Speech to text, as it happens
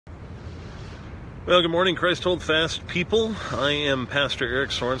Well, good morning, Christ Hold Fast people. I am Pastor Erick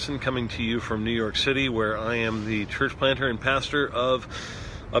coming to you from New York City, where I am the church planter and pastor of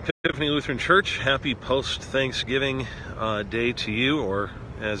Epiphany Lutheran Church. Happy post-Thanksgiving day to you, or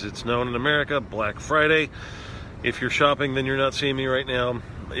as it's known in America, Black Friday. If you're shopping, then you're not seeing me right now.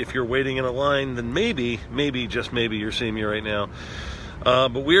 If you're waiting in a line, then maybe, just maybe you're seeing me right now.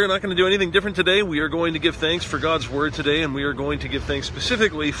 But we are not going to do anything different today. We are going to give thanks for God's Word today, and we are going to give thanks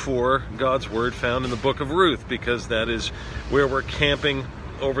specifically for God's Word found in the Book of Ruth, because that is where we're camping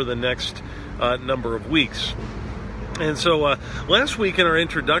over the next number of weeks. And so last week in our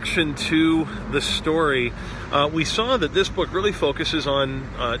introduction to the story, we saw that this book really focuses on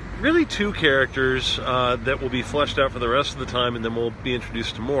really two characters that will be fleshed out for the rest of the time, and then we'll be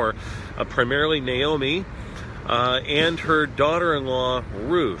introduced to more, primarily Naomi, and her daughter-in-law,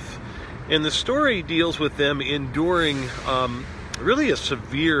 Ruth. And the story deals with them enduring really a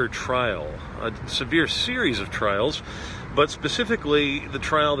severe trial, a severe series of trials, but specifically the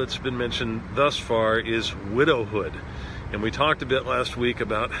trial that's been mentioned thus far is widowhood. And we talked a bit last week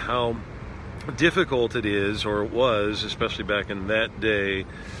about how difficult it is, or it was, especially back in that day,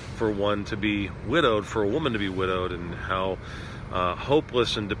 for one to be widowed, for a woman to be widowed, and how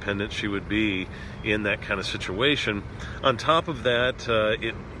hopeless and dependent she would be in that kind of situation. On top of that,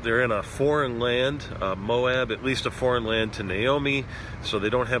 they're in a foreign land, Moab, at least a foreign land to Naomi, so they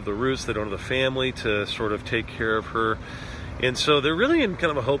don't have the roots, they don't have the family to sort of take care of her. And so they're really in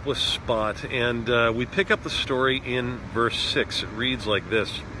kind of a hopeless spot. And we pick up the story in verse 6. It reads like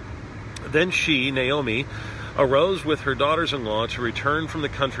this: Then she, Naomi, arose with her daughters-in-law to return from the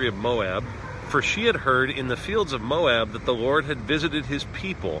country of Moab, for she had heard in the fields of Moab that the Lord had visited his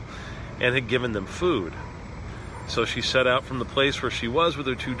people and had given them food. So she set out from the place where she was with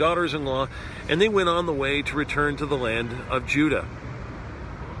her two daughters-in-law, and they went on the way to return to the land of Judah.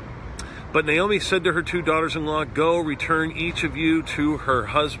 But Naomi said to her two daughters-in-law, Go, return each of you to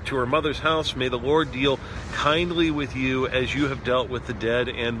her mother's house. May the Lord deal kindly with you as you have dealt with the dead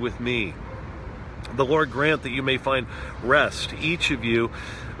and with me. The Lord grant that you may find rest, each of you,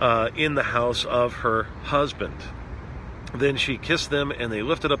 in the house of her husband. Then she kissed them, and they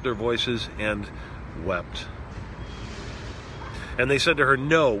lifted up their voices and wept. And they said to her,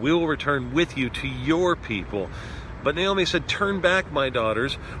 No, we will return with you to your people. But Naomi said, Turn back, my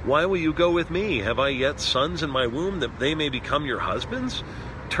daughters. Why will you go with me? Have I yet sons in my womb, that they may become your husbands?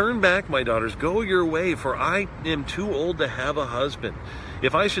 Turn back, my daughters, go your way, for I am too old to have a husband.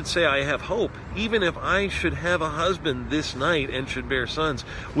 If I should say I have hope, even if I should have a husband this night and should bear sons,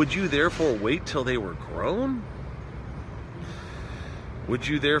 would you therefore wait till they were grown? Would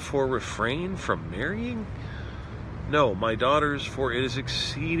you therefore refrain from marrying? No, my daughters, for it is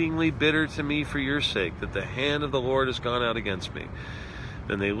exceedingly bitter to me for your sake that the hand of the Lord has gone out against me.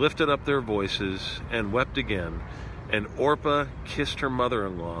 Then they lifted up their voices and wept again, and Orpah kissed her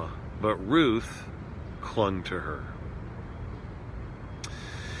mother-in-law, but Ruth clung to her.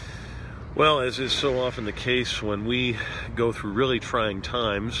 Well, as is so often the case when we go through really trying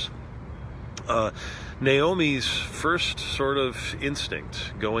times, Naomi's first sort of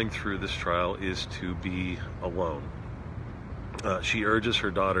instinct going through this trial is to be alone. She urges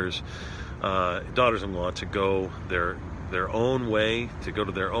her daughters-in-law to go their own way, to go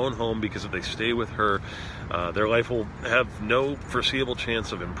to their own home, because if they stay with her, their life will have no foreseeable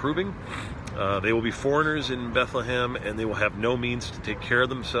chance of improving. They will be foreigners in Bethlehem, and they will have no means to take care of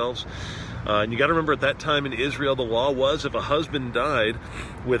themselves. And you got to remember, at that time in Israel, the law was if a husband died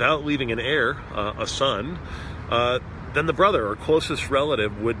without leaving an heir, a son, then the brother or closest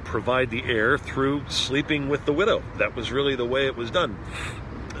relative would provide the heir through sleeping with the widow. That was really the way it was done.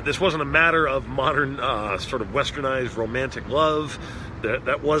 This wasn't a matter of modern, sort of westernized romantic love.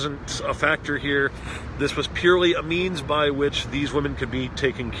 That wasn't a factor here. This was purely a means by which these women could be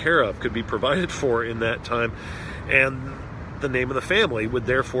taken care of, could be provided for in that time, and the name of the family would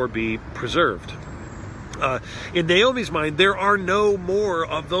therefore be preserved. In Naomi's mind, there are no more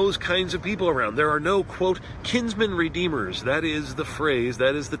of those kinds of people around. There are no, quote, kinsman redeemers. That is the phrase,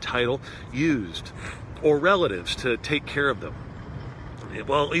 that is the title used, or relatives to take care of them.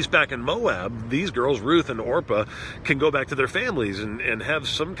 Well, at least back in Moab, these girls, Ruth and Orpah, can go back to their families and have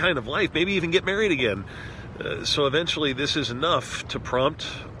some kind of life, maybe even get married again. So eventually this is enough to prompt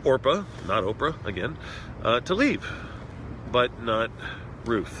Orpah, not Oprah again, to leave, but not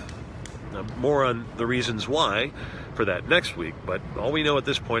Ruth. Now, more on the reasons why for that next week, but all we know at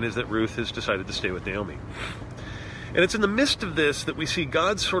this point is that Ruth has decided to stay with Naomi. And it's in the midst of this that we see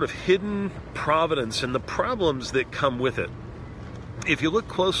God's sort of hidden providence and the problems that come with it. If you look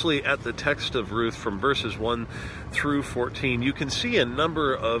closely at the text of Ruth from verses 1 through 14, you can see a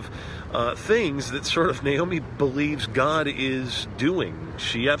number of things that sort of Naomi believes God is doing.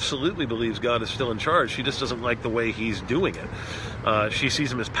 She absolutely believes God is still in charge. She just doesn't like the way he's doing it. She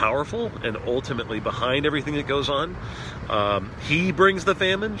sees him as powerful and ultimately behind everything that goes on. He brings the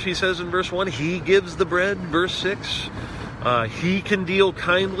famine, she says in verse 1. He gives the bread, verse 6. He can deal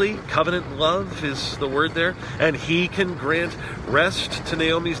kindly, covenant love is the word there, and he can grant rest to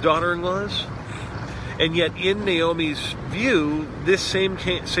Naomi's daughter-in-laws. And yet in Naomi's view, this same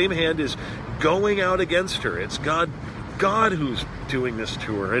hand is going out against her. It's God who's doing this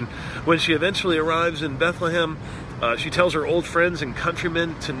to her. And when she eventually arrives in Bethlehem, she tells her old friends and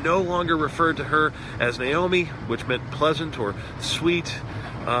countrymen to no longer refer to her as Naomi, which meant pleasant or sweet,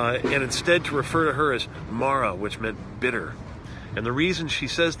 and instead to refer to her as Mara, which meant bitter. And the reason she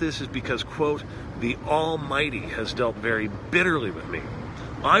says this is because, quote, the Almighty has dealt very bitterly with me.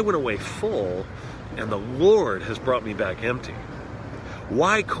 I went away full, and the Lord has brought me back empty.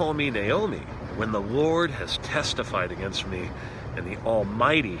 Why call me Naomi when the Lord has testified against me, and the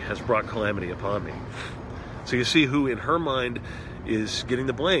Almighty has brought calamity upon me? So you see who in her mind is getting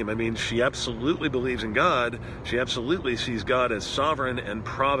the blame. I mean, she absolutely believes in God. She absolutely sees God as sovereign and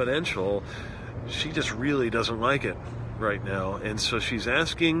providential. She just really doesn't like it right now. And so she's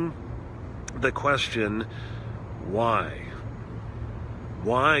asking the question, why?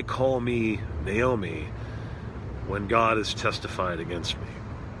 Why call me Naomi when God has testified against me?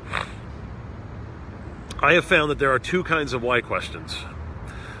 I have found that there are two kinds of why questions.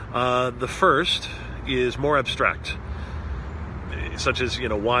 The first is more abstract, such as,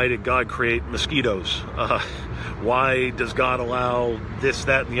 why did God create mosquitoes? Why does God allow this,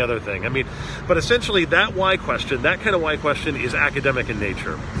 that, and the other thing? I mean, but essentially that why question, that kind of why question is academic in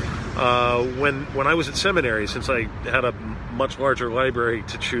nature. When I was at seminary, since I had a much larger library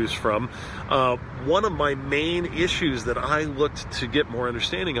to choose from, one of my main issues that I looked to get more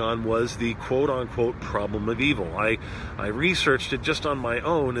understanding on was the quote-unquote problem of evil. I researched it just on my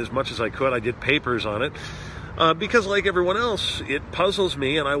own as much as I could. I did papers on it. Because like everyone else, it puzzles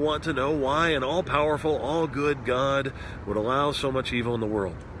me, and I want to know why an all-powerful, all-good God would allow so much evil in the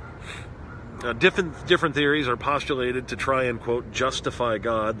world. Different theories are postulated to try and, quote, justify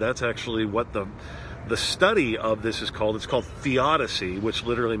God. That's actually what the study of this is called. It's called theodicy, which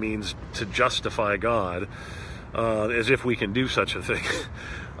literally means to justify God, as if we can do such a thing,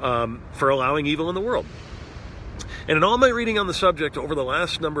 for allowing evil in the world. And in all my reading on the subject over the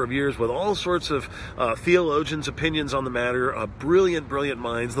last number of years, with all sorts of theologians' opinions on the matter, brilliant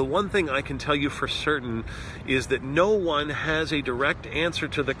minds, the one thing I can tell you for certain is that no one has a direct answer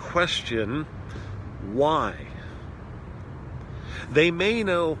to the question, why? They may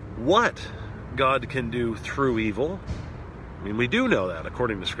know what God can do through evil. I mean, we do know that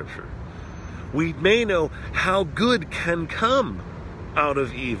according to Scripture. We may know how good can come out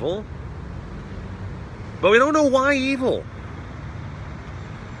of evil, but we don't know why evil.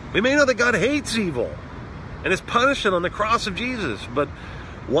 We may know that God hates evil and has punished it on the cross of Jesus, but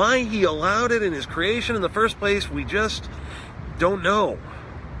why he allowed it in his creation in the first place, we just don't know.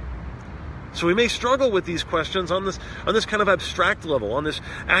 So we may struggle with these questions on this kind of abstract level, on this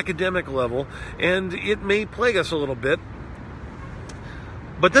academic level, and it may plague us a little bit.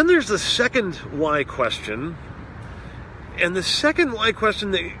 But then there's the second why question, and the second why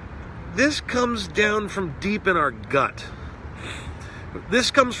question, this comes down from deep in our gut.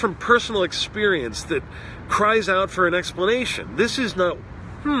 This comes from personal experience that cries out for an explanation. This is not,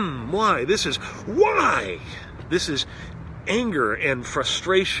 why? This is, why? This is anger and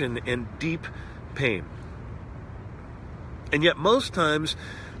frustration and deep pain. And yet most times,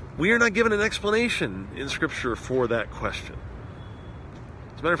 we are not given an explanation in Scripture for that question.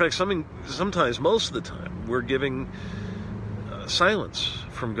 As a matter of fact, sometimes, most of the time, we're giving silence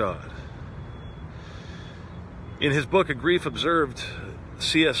from God. In his book, A Grief Observed,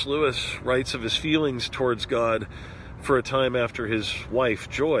 C.S. Lewis writes of his feelings towards God for a time after his wife,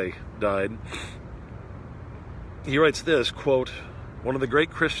 Joy, died. He writes this, quote, one of the great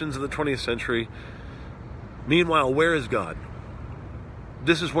Christians of the 20th century, meanwhile, where is God?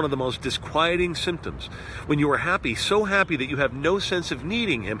 This is one of the most disquieting symptoms. When you are happy, so happy that you have no sense of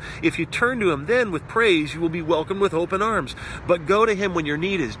needing him, if you turn to him then with praise, you will be welcomed with open arms. But go to him when your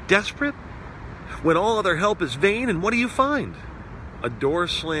need is desperate, when all other help is vain, and what do you find? A door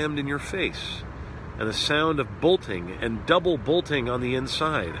slammed in your face, and the sound of bolting and double bolting on the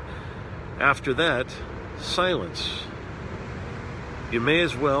inside. After that, silence. You may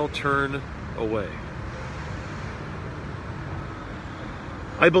as well turn away.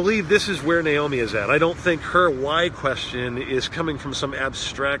 I believe this is where Naomi is at. I don't think her why question is coming from some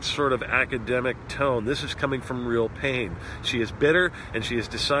abstract sort of academic tone. This is coming from real pain. She is bitter, and she has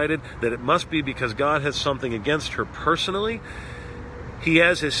decided that it must be because God has something against her personally. He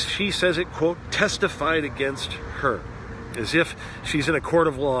has, as she says it, quote, testified against her, as if she's in a court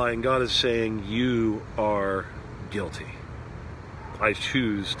of law and God is saying, you are guilty. I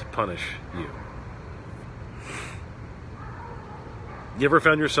choose to punish you. You ever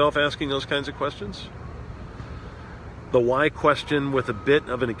found yourself asking those kinds of questions? The why question with a bit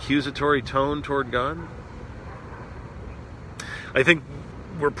of an accusatory tone toward God? I think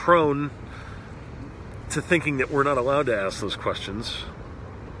we're prone to thinking that we're not allowed to ask those questions.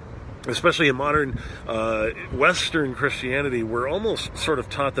 Especially in modern Western Christianity, we're almost sort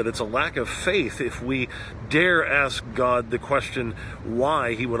of taught that it's a lack of faith if we dare ask God the question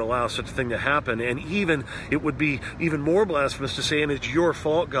why he would allow such a thing to happen. And even it would be even more blasphemous to say, and it's your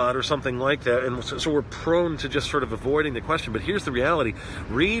fault, God, or something like that. And so we're prone to just sort of avoiding the question. But here's the reality.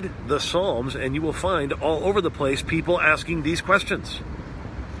 Read the Psalms and you will find all over the place people asking these questions.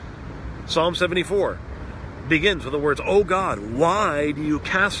 Psalm 74. Begins with the words, "Oh God, why do you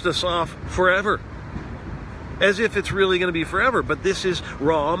cast us off forever?" As if it's really going to be forever, but this is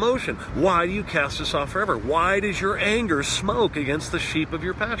raw emotion. Why do you cast us off forever? Why does your anger smoke against the sheep of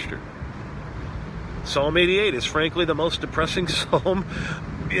your pasture? Psalm 88 is frankly the most depressing psalm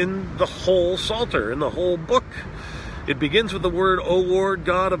in the whole Psalter, in the whole book. It begins with the word, "O Lord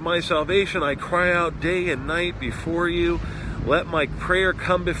God of my salvation, I cry out day and night before you. Let my prayer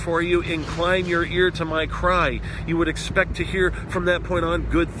come before you. Incline your ear to my cry." You would expect to hear from that point on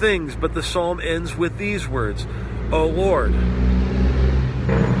good things, but the psalm ends with these words, "O Lord,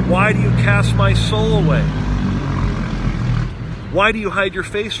 why do you cast my soul away? Why do you hide your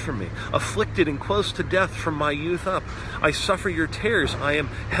face from me? Afflicted and close to death from my youth up. I suffer your tears. I am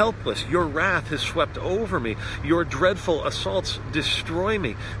helpless. Your wrath has swept over me. Your dreadful assaults destroy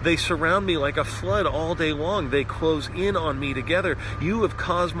me. They surround me like a flood all day long. They close in on me together. You have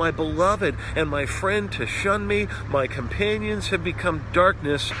caused my beloved and my friend to shun me. My companions have become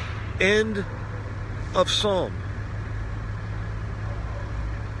darkness." End of Psalm.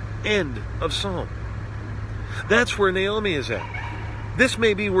 End of Psalm. That's where Naomi is at. This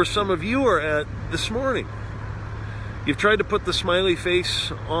may be where some of you are at this morning. You've tried to put the smiley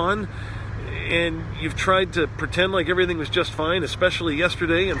face on, and you've tried to pretend like everything was just fine, especially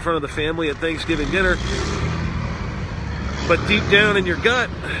yesterday in front of the family at Thanksgiving dinner. But deep down in your gut,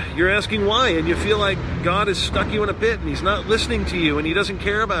 you're asking why, and you feel like God has stuck you in a pit, and he's not listening to you, and he doesn't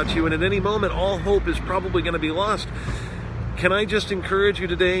care about you, and at any moment, all hope is probably going to be lost. Can I just encourage you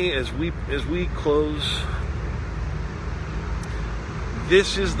today as we close?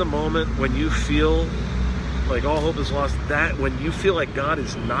 This is the moment when you feel like all hope is lost, that when you feel like God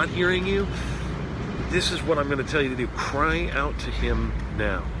is not hearing you, this is what I'm going to tell you to do. Cry out to him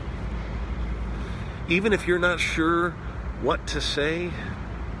now. Even if you're not sure what to say,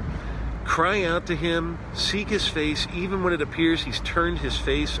 cry out to him, seek his face, even when it appears he's turned his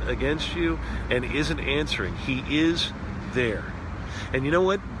face against you and isn't answering. He is there. And you know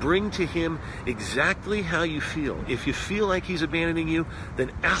what? Bring to him exactly how you feel. If you feel like he's abandoning you,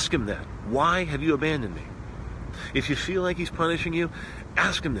 then ask him that. Why have you abandoned me? If you feel like he's punishing you,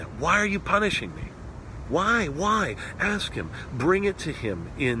 ask him that. Why are you punishing me? Why? Ask him. Bring it to him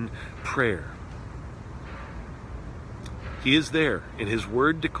in prayer. He is there, and his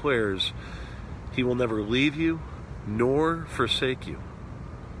word declares he will never leave you nor forsake you.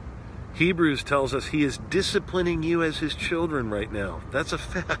 Hebrews tells us he is disciplining you as his children right now. That's a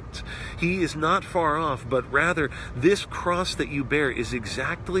fact. He is not far off, but rather this cross that you bear is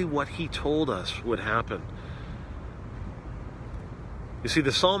exactly what he told us would happen. You see,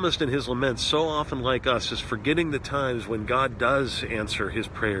 the psalmist in his lament, so often like us, is forgetting the times when God does answer his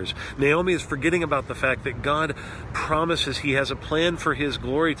prayers. Naomi is forgetting about the fact that God promises he has a plan for his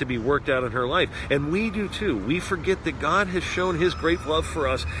glory to be worked out in her life. And we do too. We forget that God has shown his great love for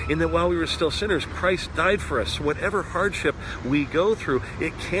us in that while we were still sinners, Christ died for us. So whatever hardship we go through,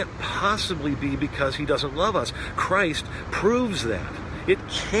 it can't possibly be because he doesn't love us. Christ proves that. It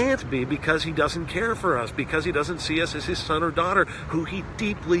can't be because he doesn't care for us, because he doesn't see us as his son or daughter, who he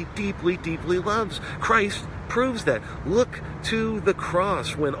deeply, deeply, deeply loves. Christ proves that. Look to the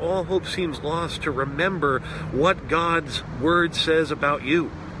cross when all hope seems lost to remember what God's word says about you.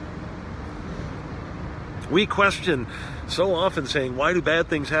 We question so often saying, why do bad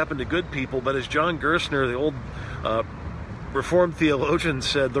things happen to good people? But as John Gerstner, the old Reformed theologian,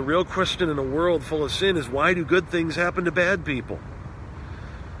 said, the real question in a world full of sin is, why do good things happen to bad people?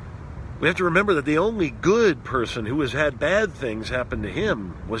 We have to remember that the only good person who has had bad things happen to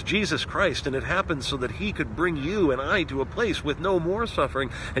him was Jesus Christ, and it happened so that he could bring you and I to a place with no more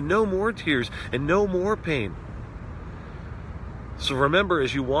suffering and no more tears and no more pain. So remember,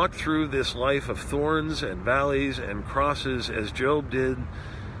 as you walk through this life of thorns and valleys and crosses, as Job did,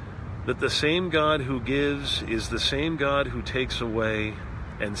 that the same God who gives is the same God who takes away,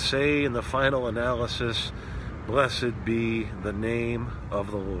 and say in the final analysis, "Blessed be the name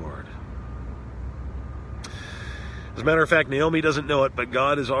of the Lord." As a matter of fact, Naomi doesn't know it, but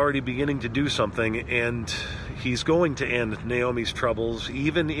God is already beginning to do something, and he's going to end Naomi's troubles,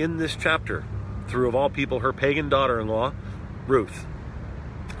 even in this chapter, through, of all people, her pagan daughter-in-law, Ruth.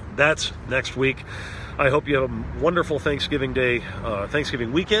 That's next week. I hope you have a wonderful Thanksgiving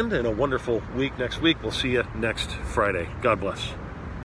weekend, and a wonderful week next week. We'll see you next Friday. God bless.